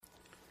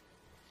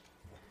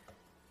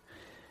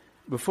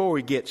before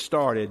we get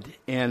started,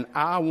 and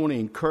I want to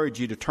encourage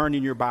you to turn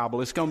in your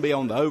Bible. It's going to be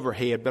on the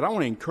overhead, but I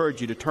want to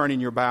encourage you to turn in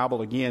your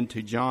Bible again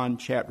to John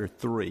chapter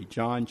 3.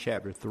 John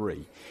chapter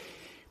 3.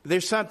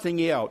 There's something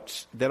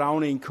else that I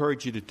want to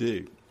encourage you to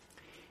do,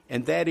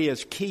 and that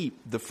is keep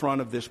the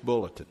front of this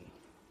bulletin.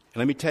 And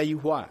let me tell you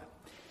why.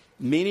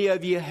 Many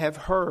of you have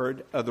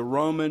heard of the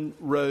Roman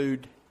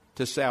road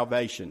to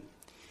salvation.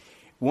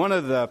 One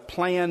of the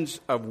plans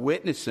of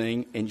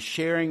witnessing and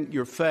sharing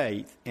your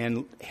faith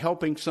and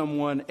helping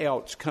someone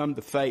else come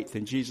to faith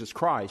in Jesus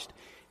Christ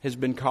has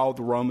been called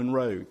the Roman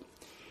road.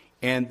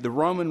 And the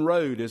Roman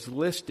road is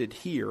listed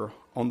here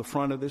on the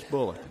front of this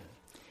bulletin.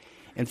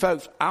 And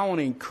folks, I want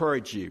to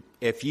encourage you,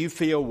 if you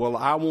feel, well,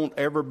 I won't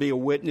ever be a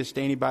witness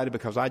to anybody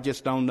because I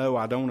just don't know,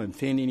 I don't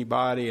offend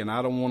anybody, and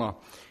I don't want to,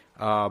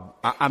 I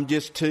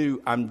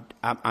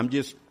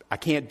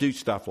can't do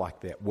stuff like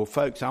that. Well,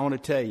 folks, I want to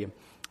tell you,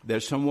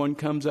 there's someone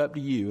comes up to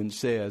you and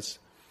says,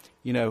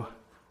 you know,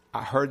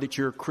 I heard that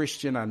you're a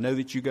Christian. I know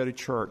that you go to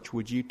church.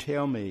 Would you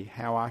tell me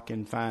how I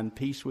can find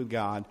peace with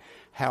God,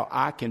 how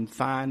I can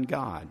find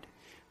God?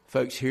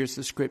 Folks, here's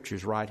the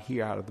scriptures right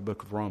here out of the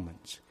book of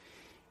Romans.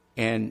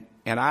 And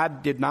I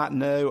did not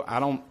know, I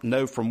don't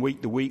know from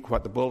week to week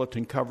what the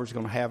bulletin cover is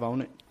going to have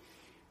on it.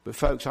 But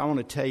folks, I want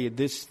to tell you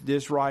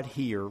this right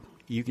here,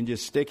 you can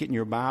just stick it in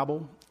your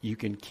Bible. You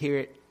can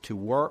carry it to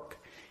work.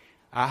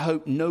 I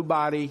hope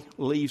nobody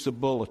leaves a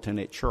bulletin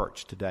at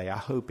church today. I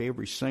hope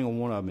every single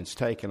one of them is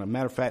taken. As a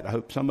matter of fact, I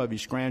hope some of you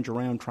scrounge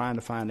around trying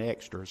to find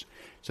extras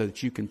so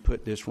that you can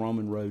put this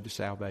Roman road to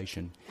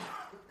salvation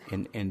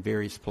in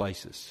various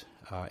places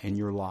in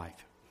your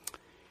life.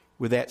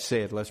 With that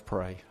said, let's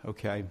pray,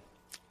 okay?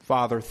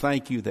 Father,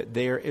 thank you that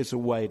there is a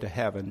way to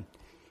heaven,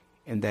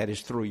 and that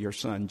is through your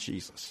Son,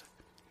 Jesus.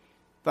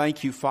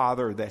 Thank you,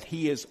 Father, that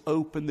He has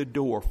opened the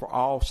door for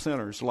all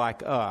sinners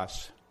like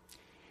us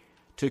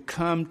to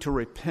come to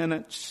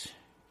repentance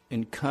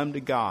and come to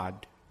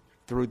God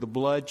through the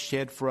blood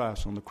shed for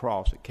us on the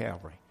cross at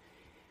Calvary.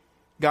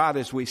 God,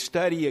 as we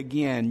study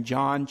again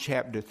John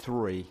chapter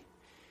 3,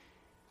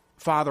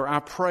 Father, I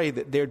pray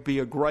that there'd be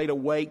a great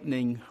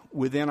awakening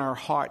within our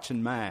hearts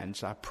and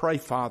minds. I pray,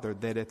 Father,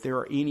 that if there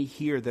are any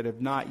here that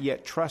have not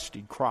yet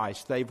trusted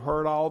Christ, they've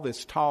heard all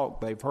this talk,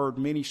 they've heard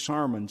many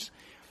sermons,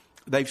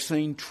 they've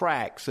seen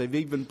tracts, they've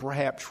even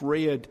perhaps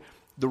read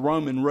the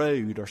Roman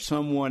road, or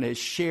someone has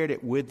shared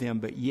it with them,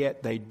 but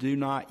yet they do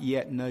not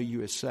yet know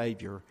you as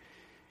Savior.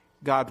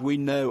 God, we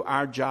know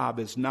our job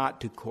is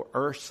not to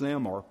coerce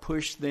them or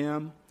push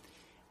them,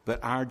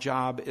 but our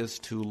job is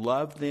to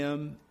love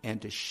them and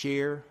to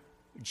share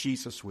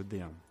Jesus with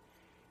them.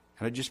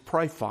 And I just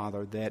pray,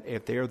 Father, that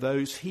if there are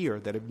those here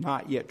that have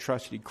not yet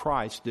trusted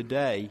Christ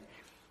today,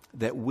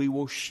 that we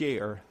will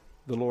share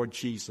the Lord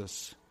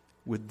Jesus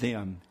with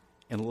them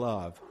in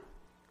love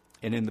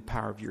and in the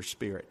power of your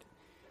Spirit.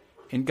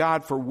 And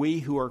God, for we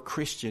who are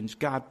Christians,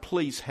 God,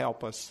 please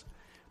help us.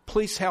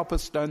 Please help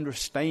us to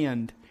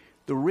understand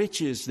the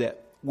riches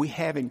that we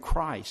have in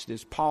Christ,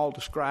 as Paul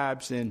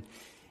describes in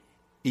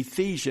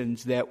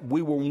Ephesians, that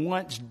we were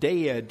once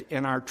dead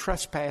in our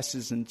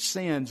trespasses and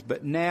sins,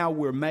 but now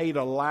we're made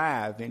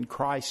alive in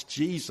Christ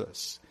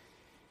Jesus.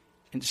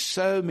 And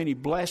so many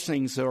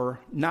blessings are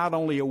not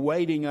only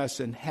awaiting us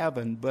in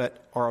heaven,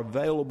 but are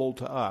available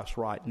to us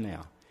right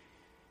now.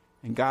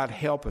 And God,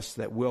 help us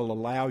that we'll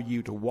allow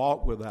you to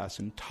walk with us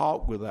and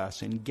talk with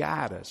us and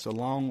guide us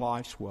along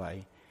life's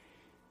way.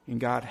 And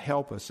God,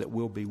 help us that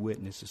we'll be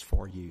witnesses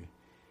for you.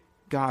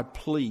 God,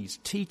 please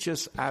teach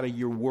us out of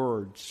your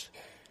words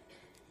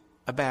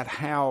about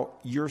how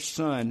your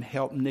Son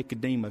helped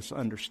Nicodemus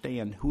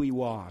understand who he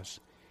was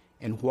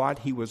and what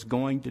he was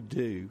going to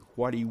do,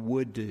 what he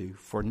would do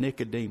for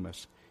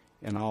Nicodemus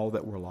and all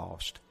that were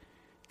lost.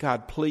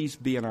 God, please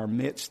be in our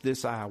midst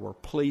this hour.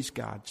 Please,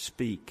 God,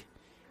 speak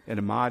in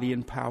a mighty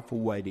and powerful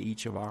way to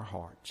each of our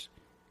hearts.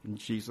 In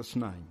Jesus'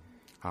 name,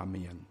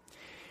 amen.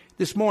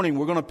 This morning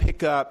we're going to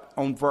pick up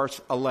on verse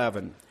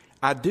 11.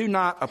 I do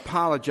not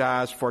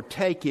apologize for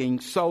taking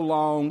so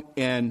long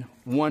in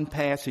one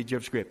passage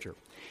of Scripture.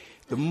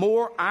 The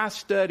more I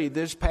study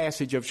this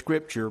passage of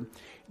Scripture,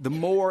 the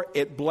more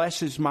it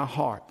blesses my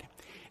heart.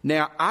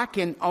 Now, I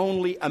can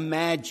only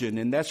imagine,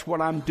 and that's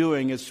what I'm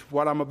doing, is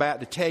what I'm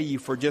about to tell you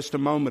for just a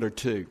moment or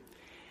two.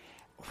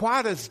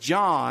 Why does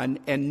John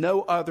and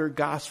no other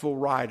gospel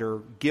writer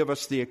give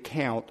us the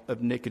account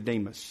of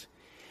Nicodemus?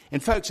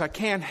 And folks, I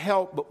can't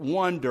help but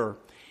wonder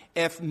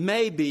if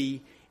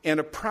maybe in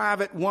a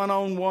private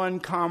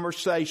one-on-one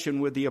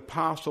conversation with the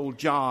Apostle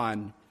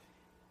John,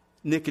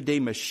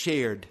 Nicodemus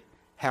shared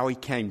how he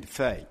came to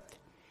faith.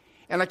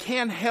 And I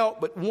can't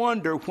help but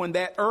wonder when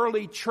that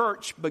early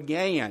church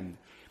began,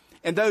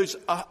 and those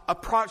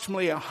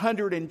approximately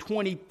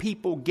 120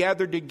 people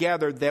gathered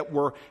together that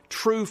were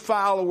true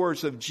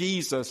followers of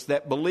Jesus,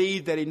 that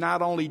believed that he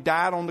not only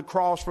died on the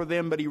cross for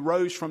them, but he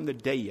rose from the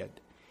dead.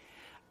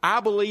 I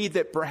believe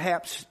that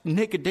perhaps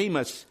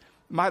Nicodemus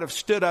might have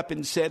stood up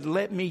and said,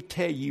 let me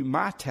tell you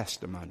my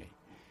testimony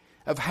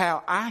of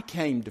how I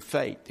came to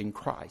faith in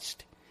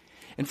Christ.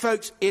 And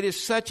folks, it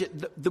is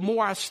the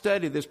more I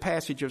study this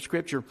passage of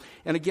Scripture,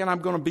 and again, I'm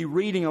going to be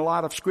reading a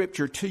lot of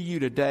Scripture to you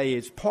today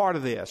as part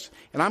of this.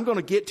 And I'm going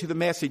to get to the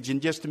message in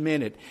just a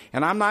minute.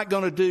 And I'm not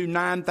going to do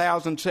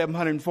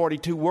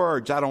 9,742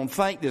 words, I don't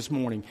think, this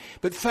morning.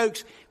 But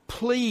folks,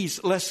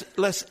 please, let's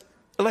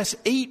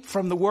eat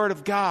from the Word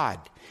of God.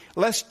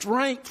 Let's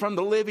drink from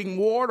the living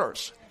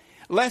waters.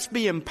 Let's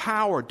be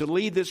empowered to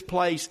lead this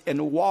place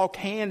and walk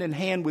hand in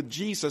hand with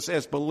Jesus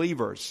as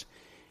believers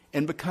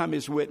and become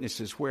His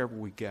witnesses wherever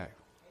we go.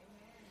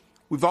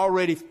 We've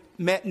already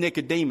met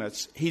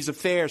Nicodemus. He's a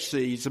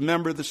Pharisee. He's a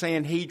member of the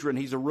Sanhedrin.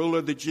 He's a ruler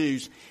of the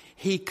Jews.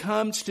 He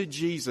comes to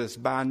Jesus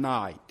by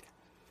night.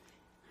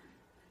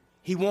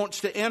 He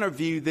wants to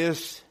interview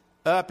this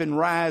up and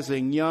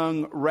rising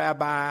young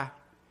rabbi,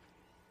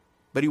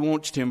 but he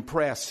wants to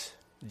impress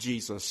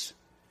Jesus.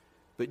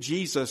 But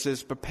Jesus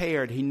is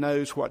prepared. He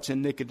knows what's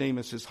in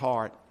Nicodemus's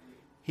heart.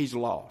 He's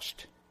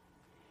lost.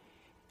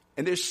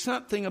 And there's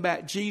something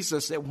about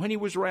Jesus that when he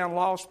was around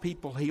lost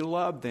people, he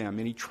loved them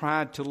and he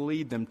tried to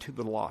lead them to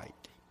the light.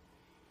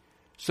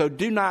 So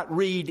do not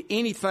read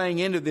anything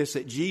into this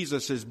that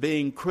Jesus is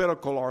being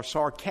critical or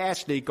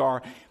sarcastic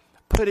or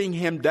putting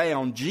him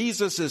down.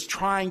 Jesus is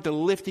trying to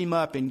lift him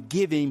up and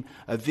give him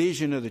a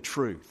vision of the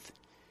truth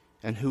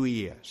and who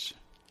he is.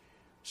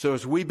 So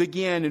as we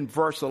begin in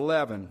verse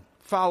 11,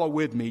 follow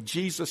with me.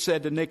 Jesus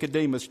said to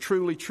Nicodemus,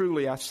 "Truly,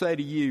 truly, I say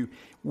to you,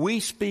 we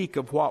speak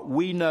of what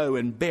we know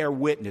and bear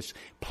witness."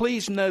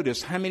 Please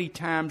notice how many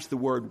times the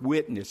word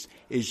witness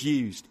is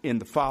used in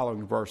the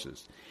following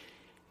verses.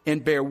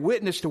 "And bear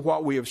witness to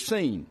what we have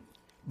seen.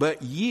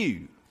 But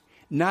you,"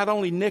 not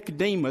only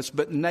Nicodemus,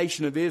 but the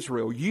nation of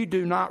Israel, "you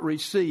do not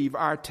receive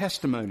our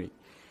testimony.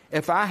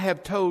 If I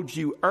have told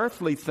you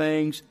earthly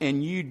things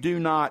and you do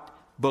not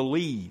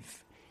believe."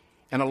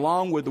 And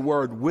along with the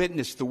word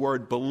witness, the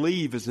word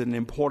believe is an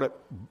important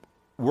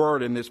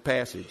word in this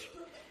passage.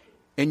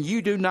 "And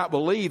you do not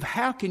believe,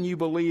 how can you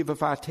believe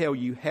if I tell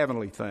you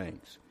heavenly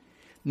things?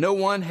 No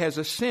one has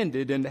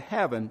ascended into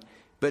heaven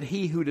but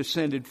he who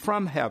descended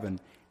from heaven,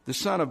 the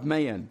Son of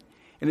Man.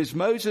 And as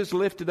Moses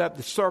lifted up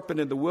the serpent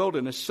in the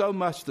wilderness, so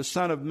must the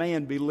Son of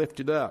Man be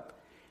lifted up,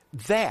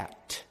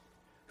 that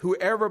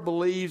whoever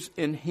believes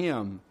in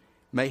him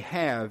may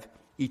have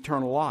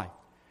eternal life.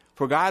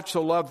 For God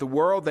so loved the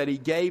world that he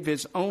gave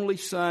his only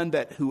Son,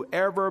 that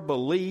whoever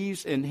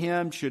believes in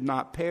him should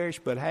not perish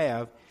but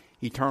have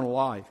eternal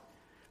life.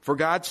 For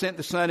God sent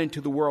the Son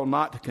into the world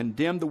not to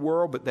condemn the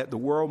world, but that the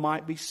world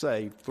might be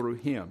saved through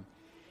him.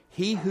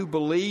 He who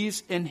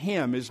believes in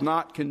him is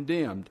not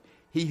condemned.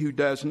 He who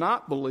does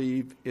not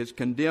believe is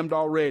condemned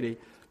already,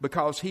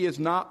 because he has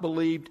not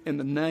believed in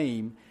the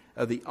name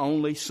of the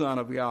only Son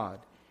of God.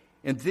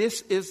 And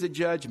this is the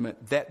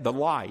judgment, that the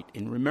light,"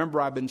 and remember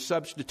I've been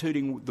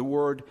substituting the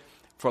word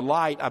for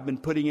light, I've been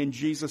putting in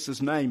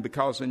Jesus' name,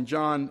 because in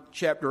John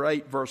chapter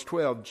 8 verse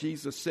 12,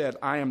 Jesus said,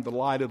 "I am the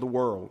light of the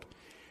world."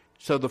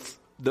 So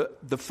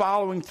the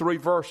following three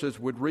verses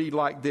would read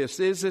like this: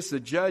 "Is this the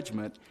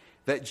judgment,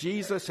 that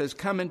Jesus has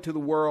come into the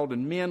world,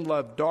 and men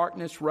love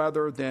darkness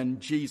rather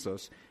than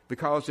Jesus,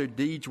 because their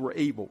deeds were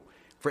evil?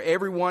 For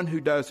everyone who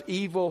does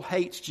evil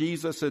hates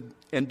Jesus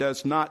and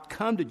does not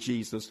come to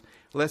Jesus,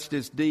 lest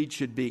his deeds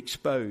should be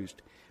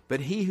exposed. But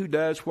he who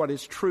does what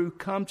is true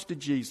comes to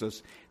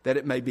Jesus, that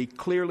it may be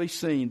clearly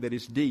seen that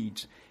his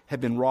deeds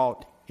have been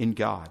wrought in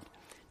God."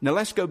 Now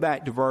let's go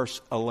back to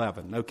verse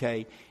 11,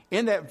 okay?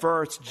 In that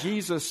verse,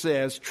 Jesus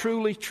says,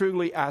 "Truly,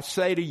 truly, I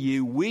say to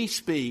you, we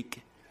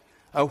speak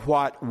of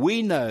what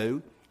we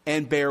know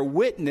and bear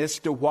witness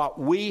to what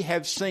we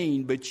have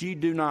seen, but you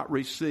do not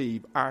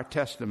receive our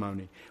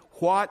testimony."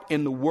 What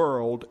in the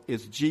world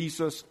is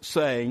Jesus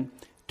saying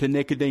to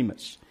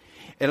Nicodemus?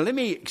 And let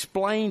me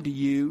explain to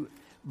you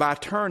by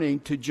turning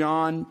to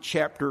John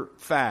chapter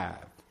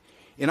 5.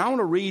 And I want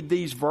to read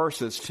these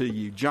verses to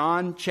you.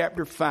 John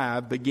chapter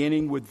 5,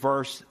 beginning with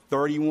verse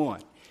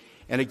 31.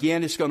 And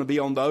again, it's going to be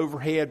on the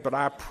overhead, but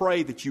I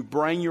pray that you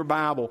bring your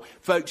Bible.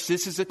 Folks,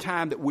 this is a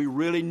time that we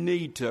really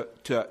need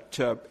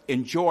to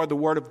enjoy the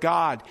Word of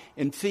God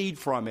and feed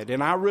from it.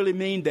 And I really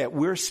mean that.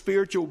 We're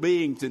spiritual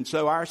beings, and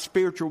so our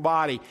spiritual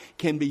body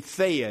can be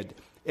fed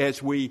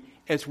as we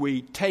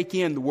take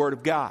in the Word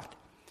of God.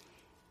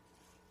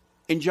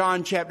 In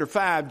John chapter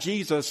 5,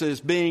 Jesus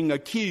is being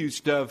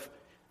accused of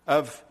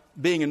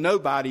being a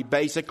nobody,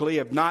 basically,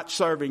 of not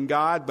serving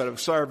God, but of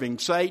serving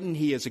Satan.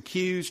 He is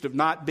accused of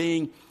not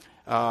being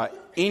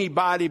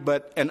anybody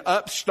but an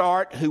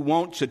upstart who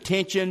wants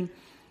attention.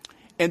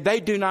 And they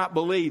do not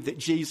believe that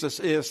Jesus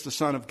is the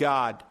Son of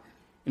God.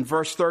 In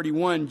verse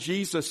 31,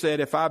 Jesus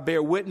said, "If I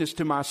bear witness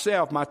to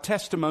myself, my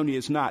testimony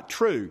is not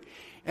true."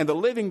 And the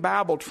Living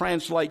Bible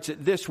translates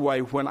it this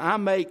way: "When I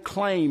make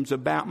claims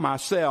about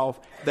myself,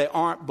 they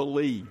aren't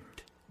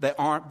believed." They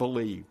aren't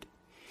believed.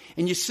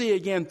 And you see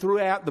again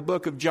throughout the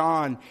book of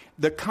John,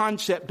 the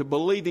concept of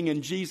believing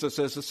in Jesus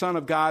as the Son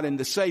of God and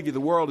the Savior of the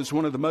world is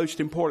one of the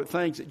most important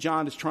things that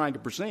John is trying to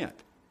present.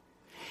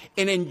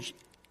 And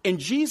in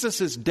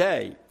Jesus'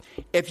 day,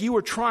 if you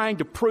were trying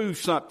to prove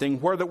something,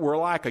 whether it were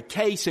like a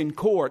case in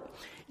court,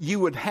 you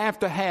would have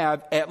to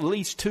have at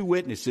least 2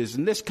 witnesses.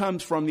 And this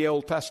comes from the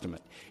Old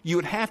Testament. You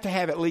would have to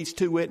have at least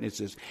 2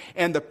 witnesses.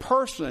 And the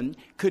person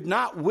could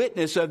not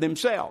witness of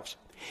themselves.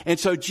 And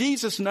so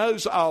Jesus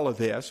knows all of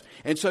this.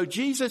 And so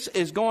Jesus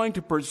is going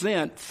to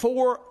present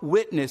 4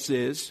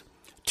 witnesses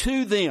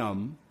to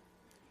them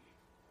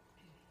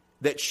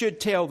that should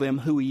tell them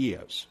who he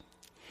is.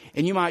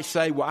 And you might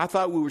say, well, I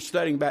thought we were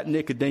studying about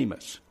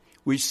Nicodemus.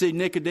 We see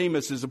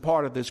Nicodemus as a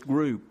part of this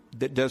group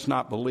that does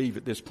not believe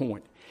at this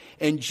point.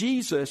 And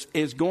Jesus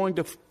is going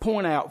to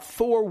point out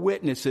 4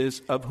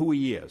 witnesses of who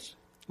he is.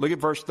 Look at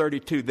verse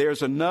 32.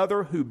 There's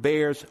another who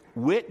bears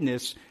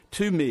witness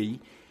to me,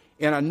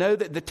 and I know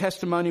that the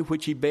testimony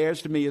which he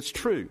bears to me is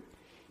true.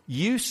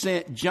 You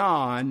sent to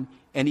John,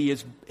 and he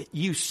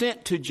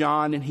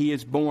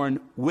has borne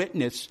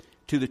witness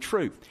to the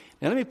truth.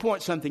 Now let me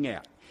point something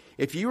out.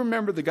 If you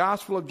remember the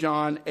Gospel of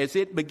John, as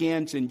it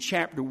begins in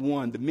chapter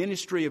 1, the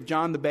ministry of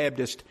John the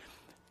Baptist,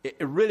 it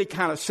really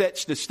kind of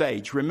sets the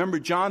stage. Remember,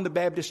 John the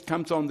Baptist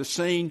comes on the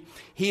scene.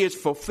 He is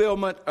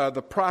fulfillment of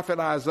the prophet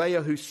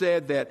Isaiah, who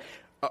said that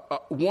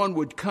one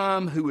would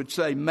come who would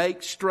say,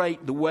 make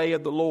straight the way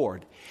of the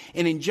Lord.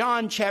 And in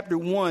John chapter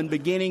 1,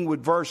 beginning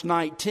with verse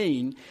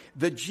 19,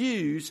 the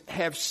Jews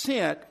have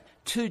sent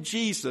to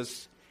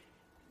Jesus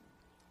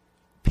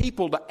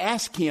people to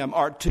ask him,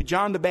 or to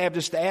John the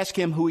Baptist to ask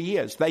him who he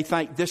is. They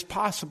think this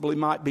possibly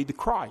might be the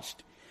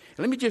Christ.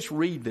 Let me just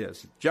read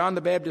this. John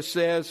the Baptist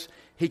says,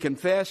 he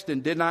confessed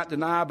and did not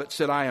deny, but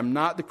said, I am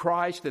not the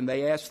Christ. And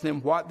they asked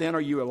him, what then?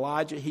 Are you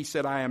Elijah? He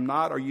said, I am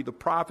not. Are you the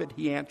prophet?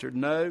 He answered,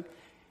 no.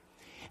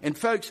 And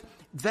folks,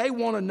 they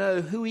want to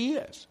know who he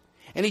is.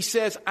 And he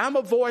says, I'm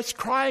a voice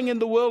crying in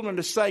the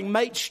wilderness saying,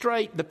 make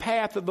straight the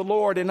path of the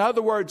Lord. In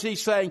other words,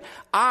 he's saying,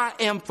 I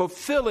am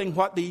fulfilling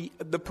what the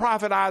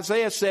prophet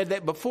Isaiah said,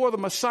 that before the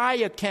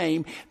Messiah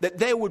came, that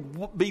there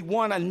would be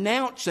one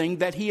announcing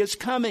that he is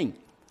coming.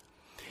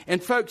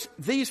 And folks,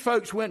 these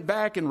folks went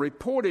back and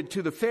reported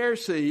to the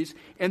Pharisees,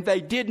 and they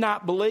did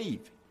not believe.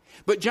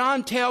 But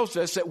John tells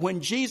us that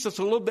when Jesus,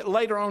 a little bit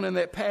later on in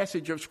that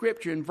passage of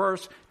Scripture, in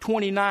verse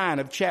 29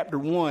 of chapter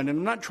 1, and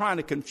I'm not trying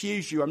to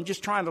confuse you, I'm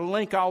just trying to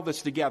link all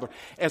this together.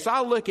 As I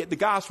look at the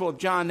Gospel of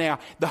John now,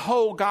 the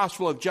whole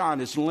Gospel of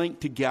John is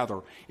linked together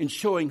in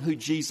showing who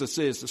Jesus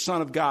is, the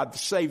Son of God, the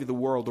Savior of the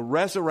world, the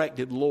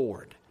resurrected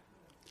Lord.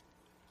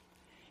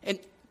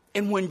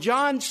 And when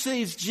John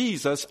sees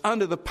Jesus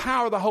under the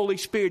power of the Holy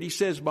Spirit, he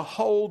says,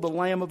 behold the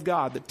Lamb of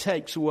God that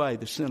takes away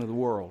the sin of the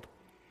world.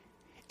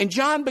 And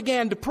John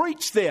began to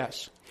preach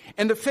this.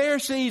 And the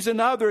Pharisees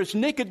and others,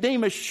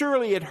 Nicodemus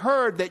surely had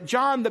heard that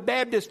John the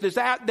Baptist is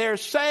out there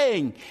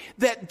saying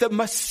that the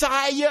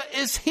Messiah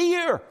is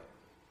here.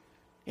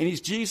 And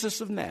he's Jesus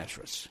of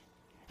Nazareth.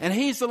 And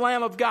he's the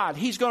Lamb of God.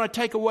 He's going to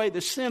take away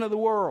the sin of the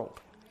world.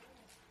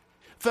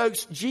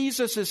 Folks,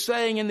 Jesus is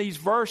saying in these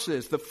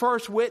verses, the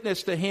first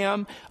witness to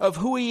him of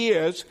who he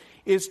is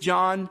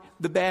John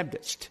the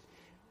Baptist.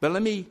 But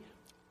let me,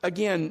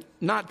 again,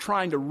 not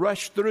trying to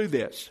rush through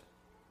this,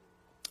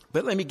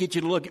 but let me get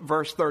you to look at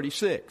verse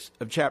 36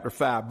 of chapter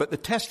 5. But the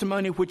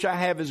testimony which I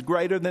have is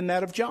greater than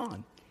that of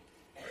John.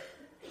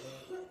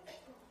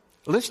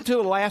 Listen to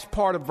the last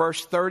part of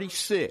verse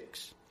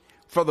 36.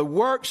 For the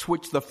works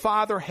which the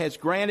Father has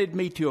granted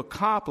me to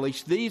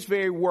accomplish, these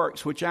very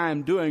works which I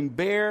am doing,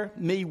 bear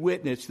me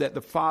witness that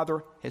the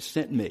Father has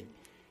sent me.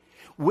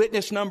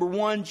 Witness number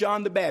 1,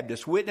 John the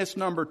Baptist. Witness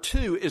number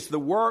 2 is the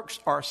works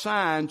or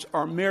signs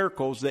or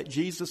miracles that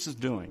Jesus is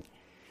doing.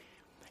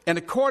 And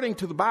according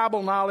to the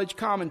Bible Knowledge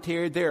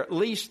Commentary, there are at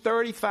least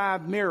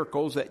 35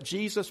 miracles that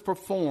Jesus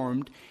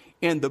performed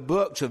in the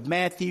books of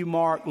Matthew,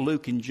 Mark,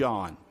 Luke, and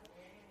John.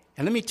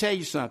 And let me tell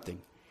you something.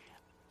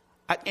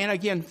 And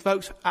again,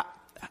 folks,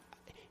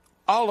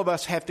 all of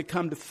us have to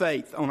come to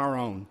faith on our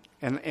own.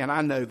 And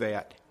I know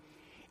that.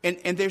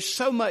 And there's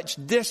so much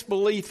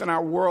disbelief in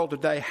our world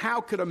today.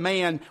 How could a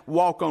man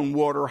walk on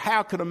water?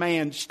 How could a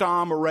man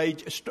calm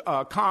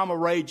a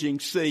raging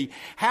sea?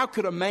 How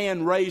could a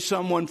man raise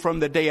someone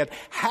from the dead?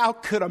 How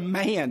could a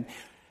man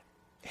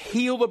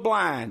heal the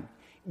blind,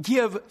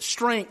 give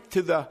strength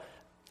to the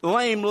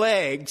lame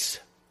legs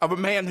of a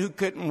man who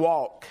couldn't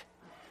walk?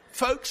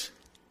 Folks,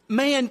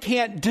 man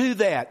can't do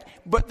that.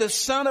 But the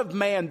Son of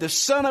Man, the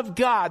Son of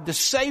God, the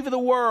Savior of the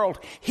world,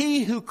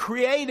 He who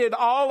created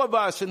all of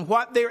us and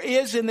what there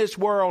is in this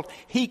world,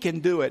 He can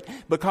do it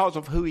because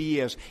of who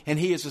He is. And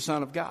He is the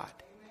Son of God.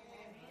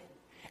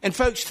 And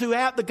folks,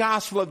 throughout the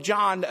Gospel of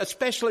John,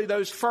 especially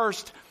those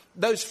first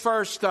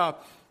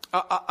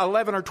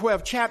 11 or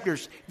 12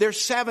 chapters,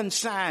 there's 7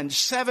 signs,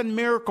 7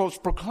 miracles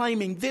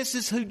proclaiming this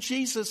is who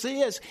Jesus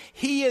is.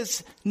 He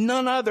is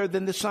none other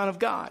than the Son of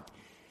God.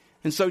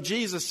 And so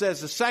Jesus says,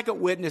 the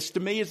second witness to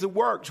me is the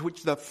works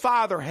which the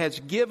Father has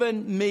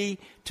given me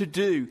to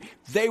do.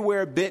 They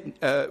were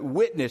a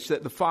witness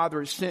that the Father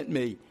has sent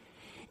me.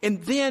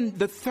 And then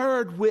the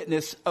third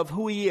witness of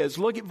who He is.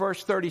 Look at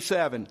verse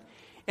 37.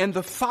 And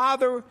the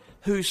Father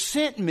who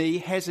sent me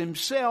has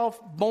Himself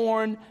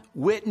borne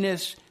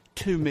witness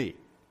to me.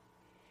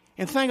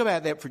 And think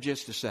about that for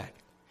just a second.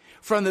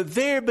 From the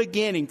very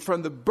beginning,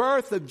 from the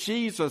birth of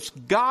Jesus,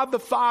 God the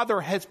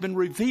Father has been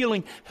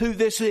revealing who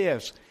this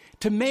is.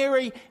 To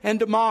Mary and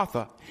to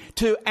Martha,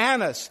 to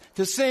Annas,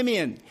 to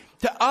Simeon,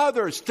 to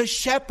others, the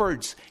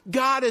shepherds.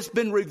 God has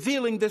been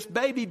revealing this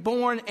baby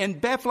born in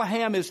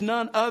Bethlehem is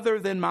none other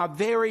than my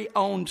very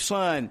own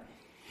son.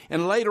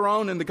 And later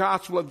on in the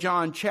Gospel of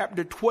John,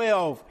 chapter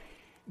 12,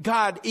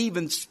 God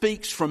even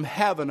speaks from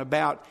heaven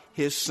about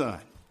his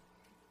son.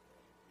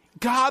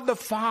 God the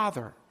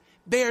Father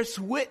bears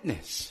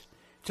witness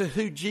to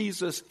who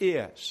Jesus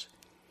is.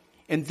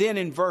 And then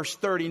in verse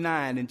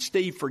 39, and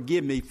Steve,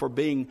 forgive me for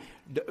being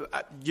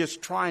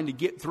just trying to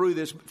get through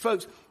this.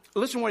 Folks,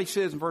 listen to what he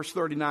says in verse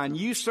 39.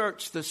 You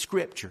search the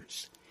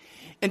scriptures.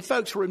 And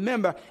folks,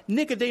 remember,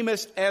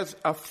 Nicodemus as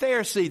a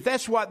Pharisee,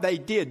 that's what they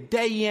did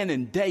day in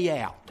and day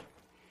out.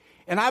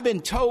 And I've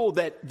been told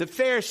that the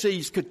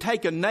Pharisees could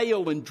take a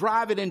nail and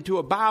drive it into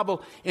a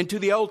Bible, into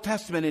the Old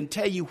Testament, and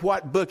tell you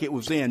what book it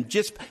was in,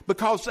 just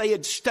because they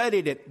had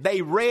studied it,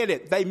 they read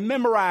it, they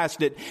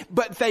memorized it,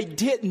 but they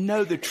didn't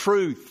know the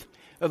truth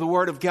of the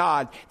Word of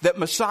God, that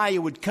Messiah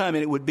would come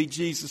and it would be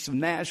Jesus of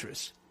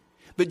Nazareth.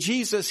 But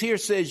Jesus here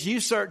says, you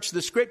search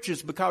the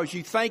scriptures because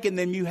you think in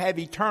them you have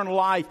eternal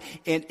life,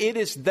 and it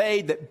is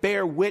they that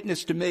bear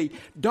witness to me.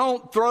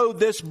 Don't throw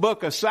this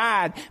book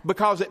aside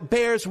because it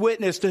bears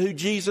witness to who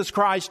Jesus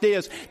Christ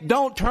is.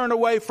 Don't turn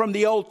away from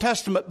the Old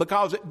Testament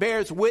because it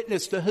bears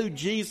witness to who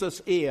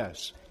Jesus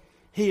is.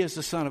 He is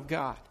the Son of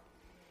God.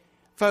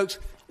 Folks,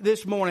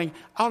 this morning,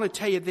 I want to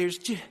tell you,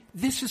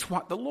 this is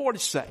what the Lord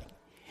is saying.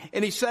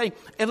 And he's saying,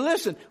 and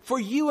listen, for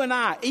you and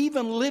I,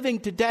 even living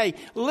today,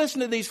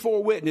 listen to these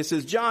four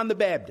witnesses. John the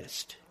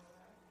Baptist,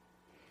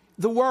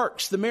 the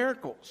works, the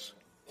miracles,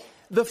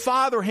 the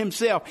Father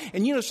himself.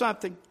 And you know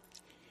something?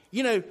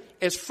 You know,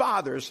 as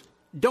fathers,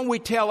 don't we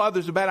tell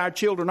others about our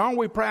children? Aren't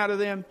we proud of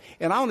them?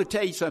 And I want to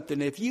tell you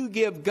something. If you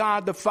give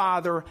God the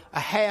Father a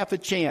half a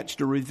chance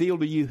to reveal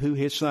to you who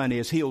his son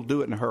is, he'll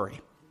do it in a hurry.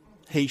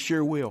 He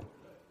sure will.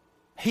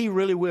 He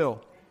really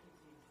will.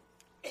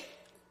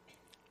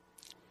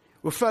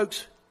 Well,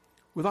 folks,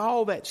 with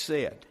all that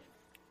said,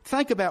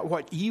 think about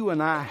what you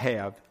and I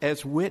have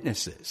as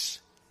witnesses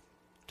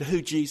to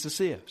who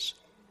Jesus is.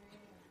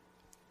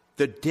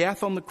 The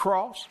death on the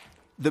cross,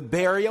 the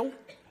burial,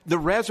 the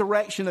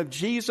resurrection of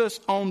Jesus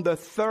on the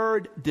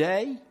third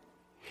day.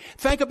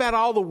 Think about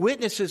all the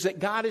witnesses that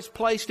God has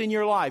placed in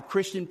your life.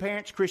 Christian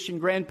parents, Christian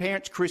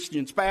grandparents,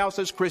 Christian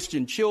spouses,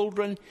 Christian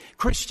children,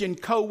 Christian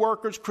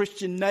co-workers,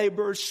 Christian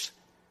neighbors.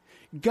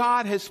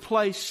 God has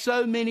placed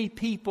so many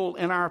people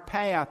in our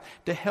path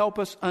to help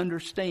us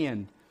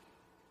understand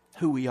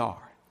who we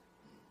are.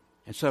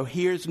 And so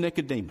here's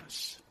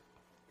Nicodemus.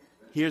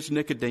 Here's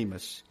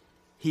Nicodemus.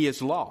 He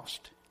is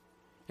lost.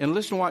 And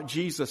listen to what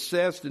Jesus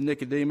says to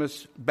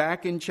Nicodemus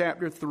back in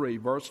chapter 3,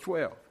 verse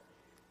 12.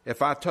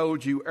 If I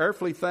told you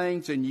earthly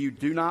things and you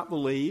do not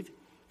believe,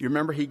 you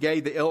remember he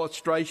gave the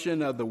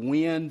illustration of the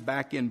wind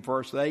back in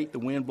verse 8. The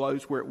wind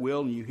blows where it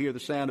will and you hear the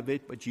sound of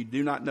it, but you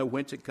do not know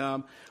whence it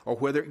comes or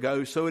whither it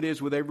goes. So it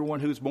is with everyone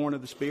who is born of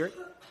the Spirit.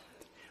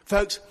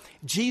 Folks,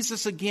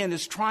 Jesus again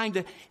is trying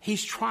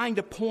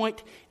to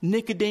point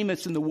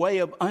Nicodemus in the way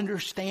of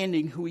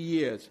understanding who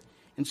he is.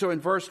 And so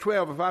in verse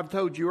 12, if I've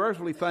told you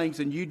earthly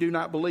things and you do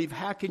not believe,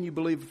 how can you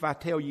believe if I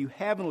tell you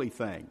heavenly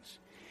things?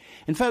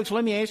 And folks,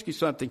 let me ask you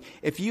something.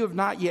 If you have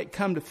not yet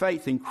come to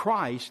faith in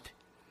Christ,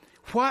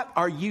 what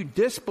are you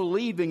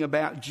disbelieving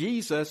about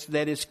Jesus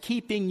that is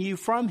keeping you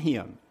from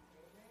him?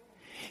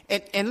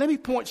 And let me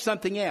point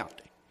something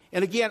out.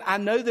 And again, I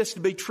know this to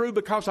be true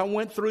because I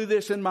went through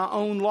this in my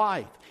own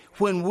life.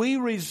 When we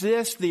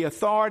resist the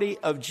authority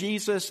of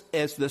Jesus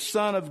as the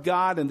Son of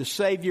God and the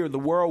Savior of the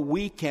world,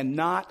 we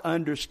cannot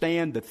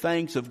understand the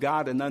things of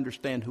God and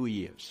understand who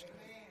he is.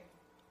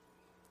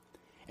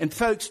 And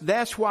folks,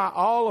 that's why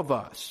all of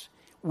us,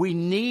 we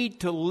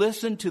need to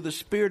listen to the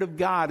Spirit of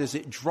God as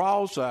it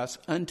draws us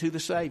unto the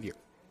Savior.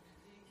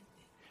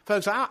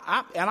 Folks,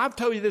 I've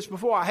told you this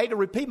before. I hate to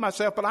repeat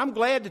myself, but I'm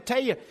glad to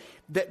tell you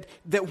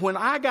that when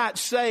I got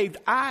saved,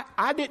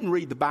 I didn't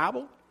read the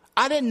Bible.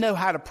 I didn't know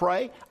how to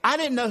pray. I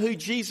didn't know who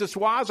Jesus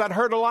was. I'd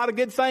heard a lot of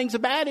good things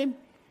about him,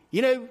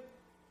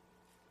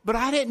 but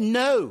I didn't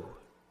know.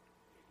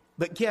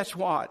 But guess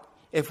what?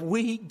 If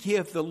we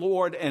give the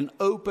Lord an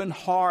open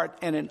heart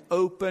and an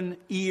open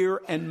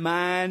ear and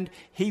mind,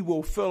 he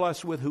will fill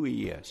us with who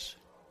he is.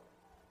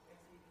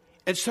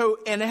 And so,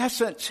 in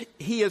essence,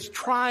 he is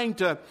trying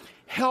to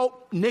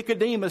help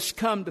Nicodemus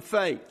come to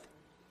faith.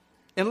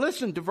 And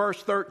listen to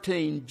verse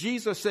 13.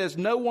 Jesus says,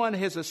 no one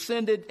has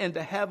ascended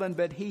into heaven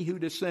but he who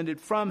descended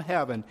from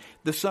heaven,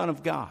 the Son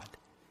of God.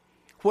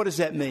 What does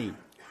that mean?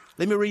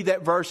 Let me read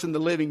that verse in the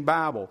Living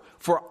Bible.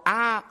 For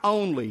I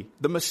only,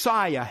 the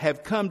Messiah,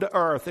 have come to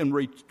earth and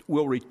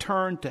will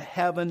return to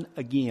heaven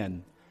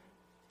again.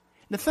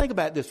 Now think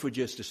about this for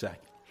just a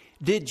second.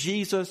 Did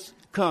Jesus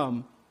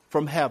come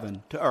from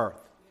heaven to earth?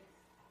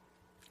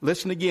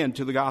 Listen again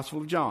to the Gospel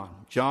of John.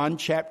 John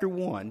chapter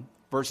 1,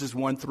 verses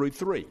 1 through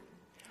 3.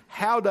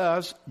 How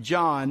does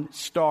John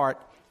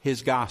start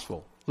his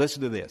gospel?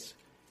 Listen to this.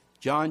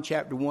 John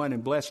chapter 1,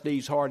 and bless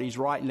Dee's heart, he's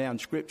writing down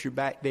scripture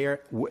back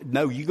there.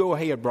 No, you go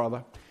ahead,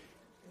 brother.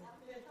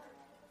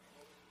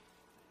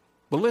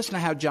 But listen to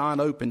how John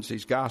opens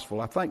his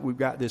gospel. I think we've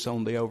got this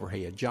on the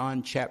overhead.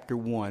 John chapter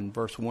 1,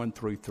 verse 1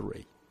 through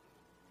 3.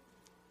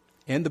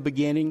 In the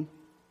beginning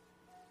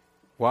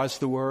was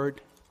the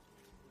Word,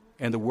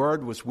 and the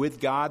Word was with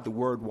God. The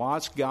Word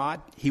was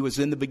God. He was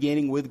in the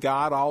beginning with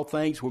God. All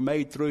things were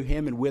made through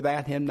Him, and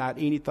without Him not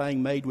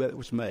anything made that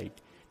was made.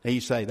 Now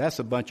you say, that's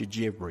a bunch of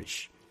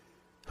gibberish.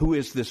 Who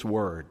is this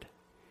Word?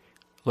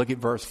 Look at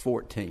verse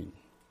 14.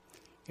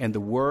 And the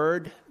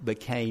Word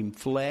became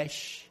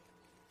flesh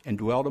and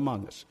dwelt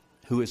among us.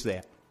 Who is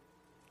that?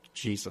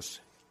 Jesus.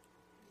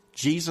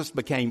 Jesus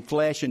became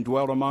flesh and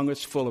dwelt among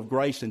us, full of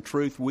grace and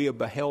truth. We have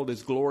beheld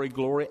His glory,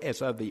 glory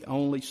as of the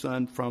only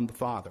Son from the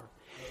Father.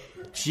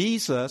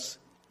 Jesus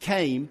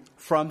came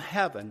from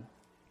heaven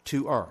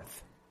to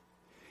earth.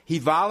 He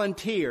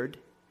volunteered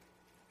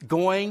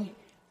going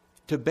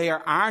to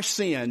bear our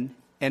sin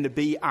and to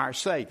be our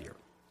Savior.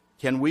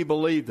 Can we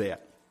believe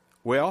that?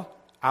 Well,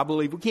 I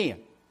believe we can.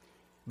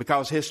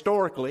 Because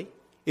historically,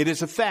 it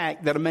is a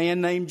fact that a man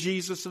named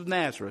Jesus of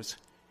Nazareth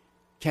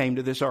came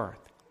to this earth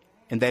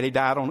and that He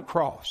died on a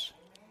cross.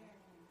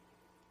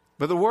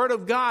 But the Word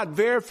of God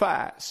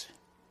verifies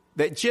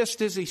that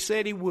just as He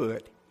said He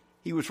would,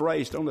 He was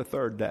raised on the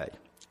third day.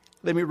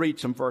 Let me read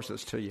some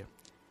verses to you.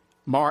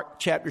 Mark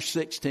chapter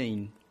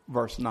 16,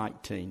 verse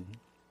 19.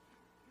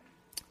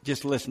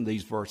 Just listen to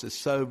these verses.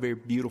 So very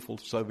beautiful,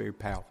 so very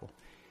powerful.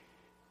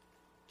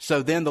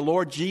 So then the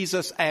Lord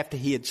Jesus, after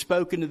He had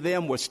spoken to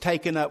them, was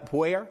taken up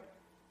where?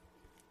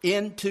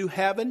 Into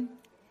heaven,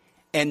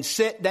 and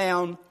set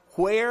down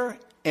where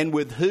and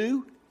with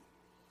who?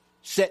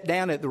 Set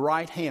down at the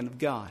right hand of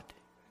God.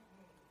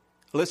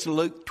 Listen to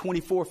Luke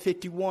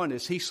 24:51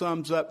 as He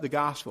sums up the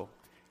gospel.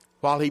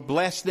 While He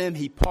blessed them,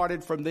 He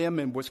parted from them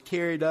and was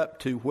carried up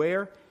to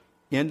where?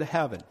 Into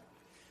heaven.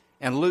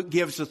 And Luke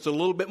gives us a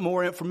little bit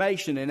more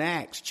information in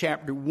Acts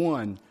chapter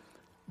 1,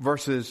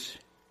 verses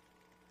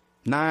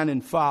 9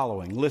 and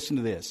following. Listen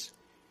to this.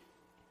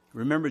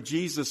 Remember,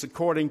 Jesus,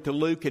 according to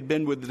Luke, had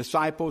been with the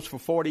disciples for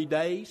 40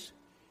 days.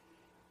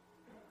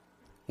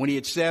 When he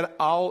had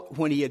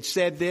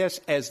said this,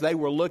 as they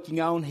were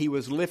looking on, He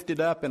was lifted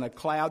up, and a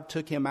cloud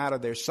took Him out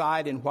of their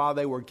sight. And while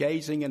they were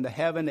gazing into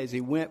heaven, as He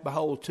went,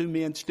 behold, two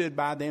men stood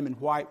by them in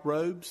white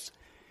robes,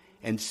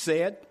 and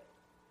said,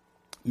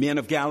 Men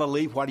of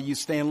Galilee, why do you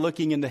stand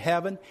looking into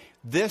heaven?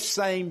 This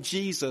same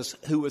Jesus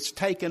who was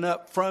taken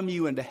up from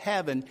you into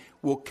heaven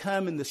will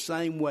come in the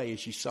same way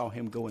as you saw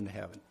Him go into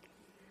heaven.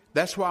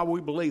 That's why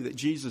we believe that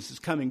Jesus is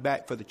coming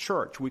back for the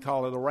church. We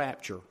call it a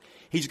rapture.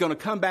 He's going to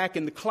come back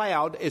in the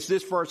cloud, as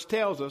this verse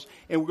tells us,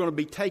 and we're going to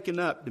be taken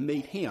up to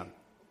meet Him.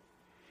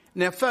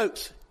 Now,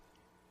 folks,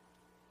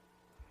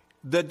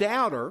 the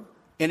doubter,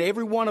 and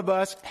every one of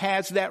us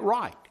has that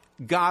right.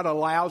 God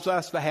allows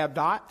us to have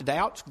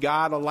doubts.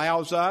 God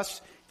allows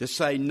us to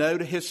say no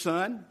to His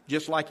Son,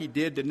 just like He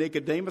did to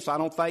Nicodemus. I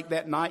don't think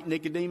that night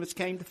Nicodemus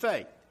came to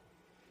faith.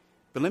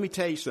 But let me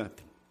tell you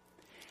something.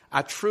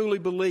 I truly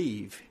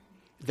believe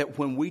that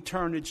when we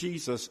turn to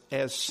Jesus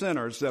as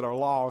sinners that are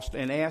lost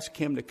and ask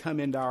Him to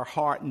come into our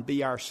heart and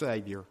be our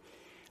Savior,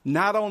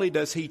 not only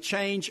does He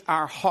change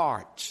our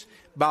hearts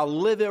by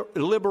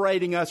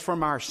liberating us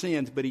from our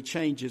sins, but He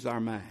changes our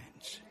minds.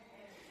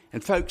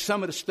 And folks,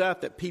 some of the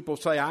stuff that people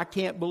say, I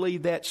can't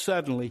believe that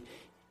suddenly,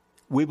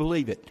 we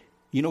believe it.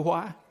 You know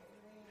why?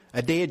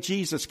 A dead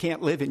Jesus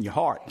can't live in your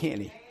heart,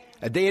 can He?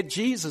 A dead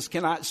Jesus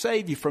cannot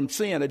save you from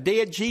sin. A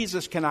dead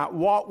Jesus cannot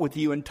walk with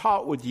you and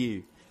talk with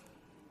you.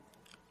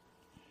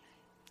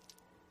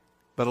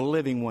 But a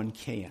living one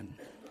can.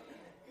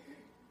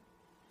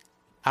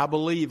 I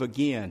believe,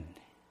 again,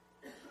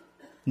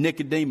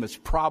 Nicodemus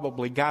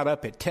probably got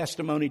up at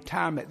testimony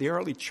time at the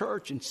early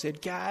church and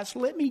said, guys,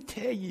 let me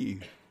tell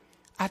you,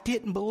 I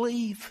didn't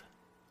believe.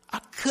 I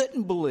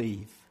couldn't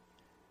believe.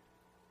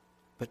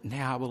 But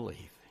now I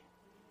believe.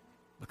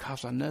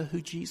 Because I know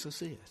who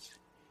Jesus is.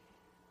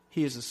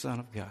 He is the Son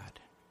of God.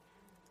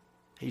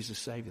 He's the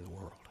Savior of the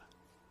world.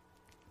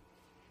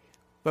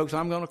 Folks,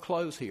 I'm going to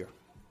close here.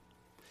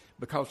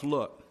 Because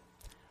look,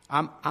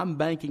 I'm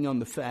banking on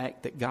the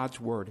fact that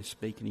God's Word is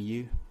speaking to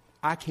you.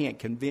 I can't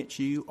convince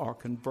you or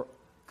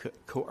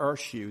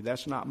coerce you.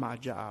 That's not my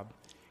job.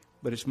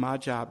 But it's my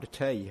job to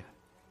tell you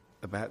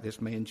about this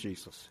man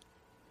Jesus.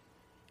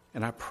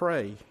 And I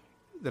pray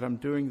that I'm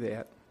doing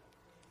that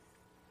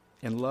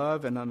in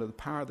love and under the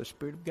power of the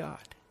Spirit of God.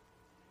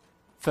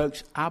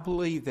 Folks, I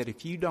believe that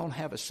if you don't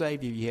have a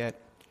Savior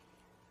yet,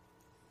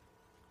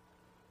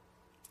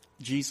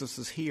 Jesus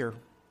is here.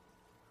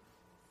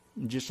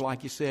 And just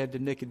like you said to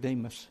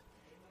Nicodemus,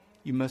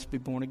 you must be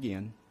born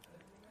again.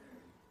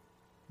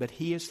 But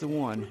He is the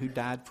one who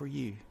died for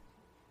you.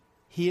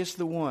 He is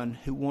the one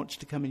who wants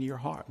to come into your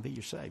heart and be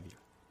your Savior.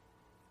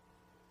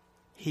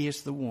 He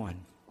is the one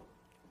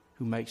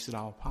who makes it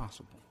all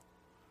possible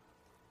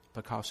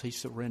because He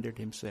surrendered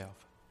Himself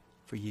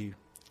for you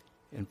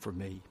and for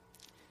me.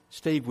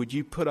 Steve, would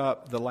you put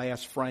up the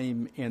last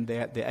frame in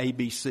that, the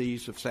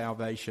ABCs of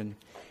salvation?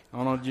 I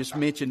want to just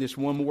mention this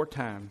one more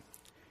time.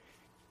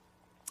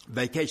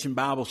 Vacation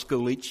Bible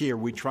School, each year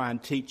we try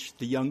and teach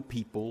the young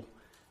people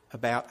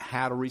about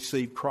how to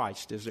receive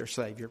Christ as their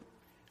Savior.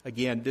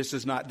 Again, this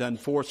is not done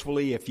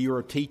forcefully. If you're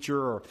a teacher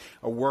or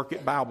work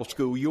at Bible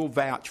school, you'll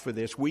vouch for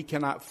this. We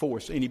cannot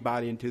force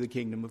anybody into the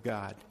kingdom of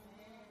God.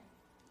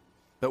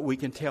 But we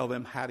can tell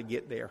them how to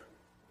get there.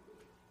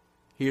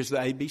 Here's the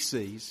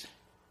ABCs.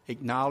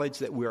 Acknowledge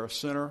that we are a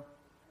sinner,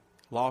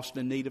 lost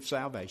in need of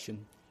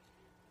salvation.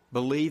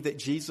 Believe that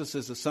Jesus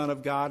is the Son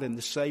of God and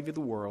the Savior of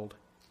the world,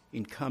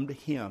 and come to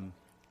Him,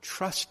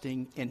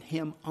 trusting in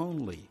Him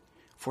only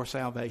for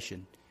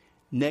salvation.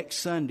 Next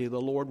Sunday, the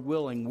Lord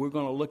willing, we're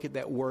going to look at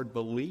that word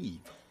believe.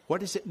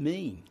 What does it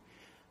mean?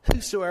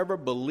 Whosoever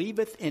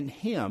believeth in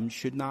Him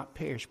should not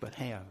perish but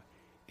have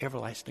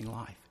everlasting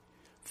life.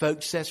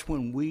 Folks, that's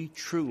when we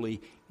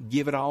truly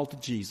give it all to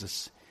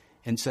Jesus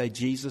and say,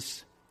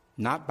 Jesus,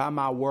 not by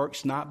my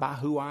works, not by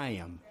who I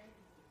am,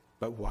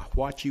 but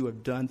what you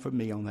have done for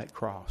me on that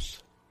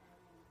cross.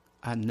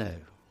 I know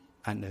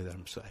that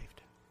I'm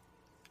saved.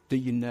 Do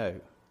you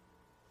know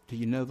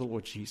the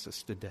Lord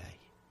Jesus today?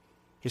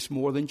 It's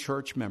more than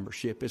church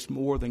membership. It's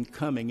more than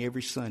coming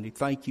every Sunday.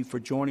 Thank you for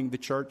joining the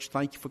church.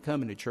 Thank you for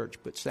coming to church.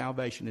 But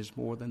salvation is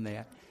more than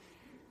that.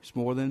 It's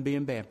more than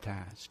being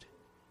baptized.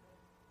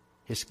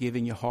 It's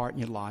giving your heart and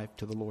your life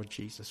to the Lord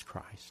Jesus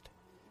Christ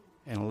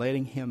and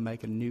letting Him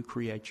make a new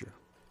creation,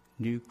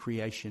 and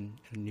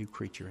a new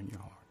creature in your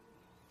heart.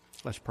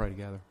 Let's pray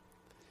together.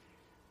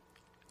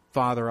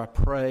 Father, I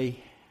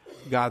pray,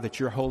 God, that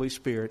your Holy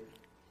Spirit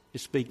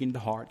is speaking to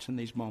hearts in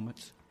these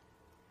moments.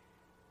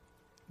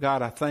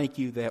 God, I thank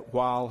you that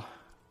while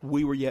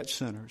we were yet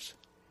sinners,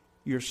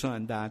 your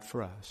Son died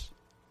for us.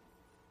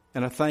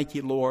 And I thank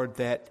you, Lord,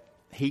 that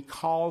He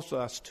calls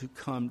us to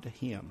come to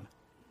Him.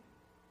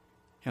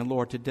 And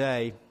Lord,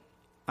 today,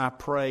 I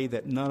pray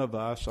that none of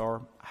us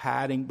are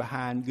hiding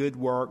behind good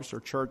works or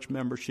church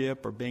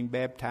membership or being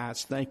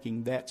baptized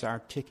thinking that's our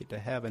ticket to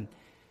heaven.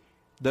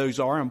 Those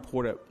are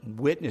important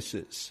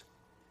witnesses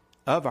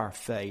of our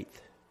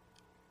faith,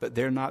 but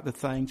they're not the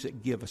things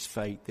that give us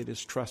faith. It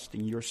is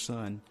trusting your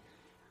Son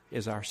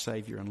as our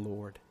Savior and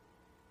Lord.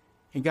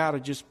 And God, I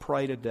just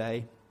pray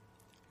today,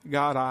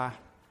 God,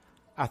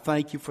 I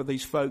thank you for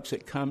these folks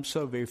that come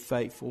so very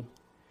faithful.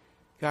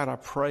 God, I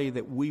pray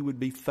that we would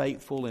be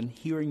faithful in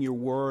hearing your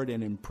word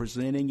and in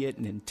presenting it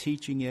and in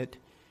teaching it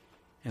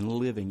and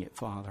living it,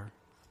 Father.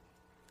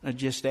 I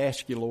just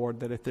ask you, Lord,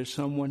 that if there's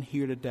someone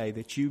here today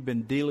that you've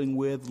been dealing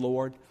with,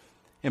 Lord,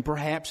 and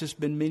perhaps it's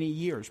been many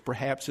years,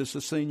 perhaps it's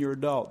a senior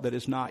adult that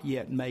has not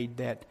yet made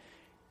that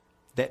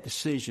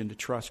decision to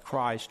trust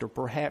Christ, or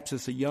perhaps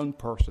it's a young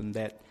person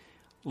that,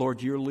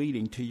 Lord, you're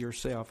leading to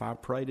yourself. I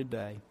pray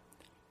today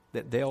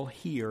that they'll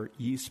hear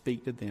you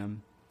speak to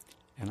them.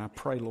 And I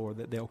pray, Lord,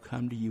 that they'll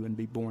come to you and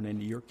be born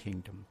into your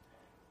kingdom.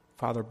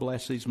 Father,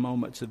 bless these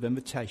moments of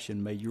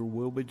invitation. May your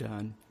will be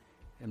done.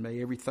 And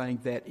may everything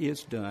that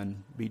is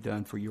done be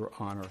done for your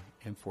honor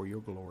and for your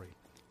glory.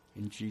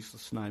 In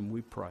Jesus' name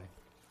we pray.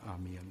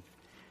 Amen.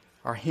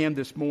 Our hymn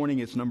this morning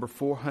is number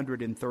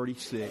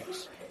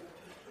 436.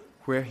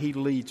 Where He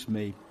leads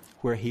me,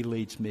 where He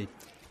leads me.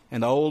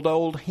 An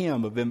old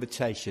hymn of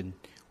invitation.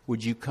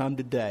 Would you come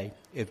today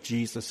if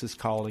Jesus is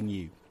calling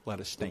you?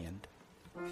 Let us stand.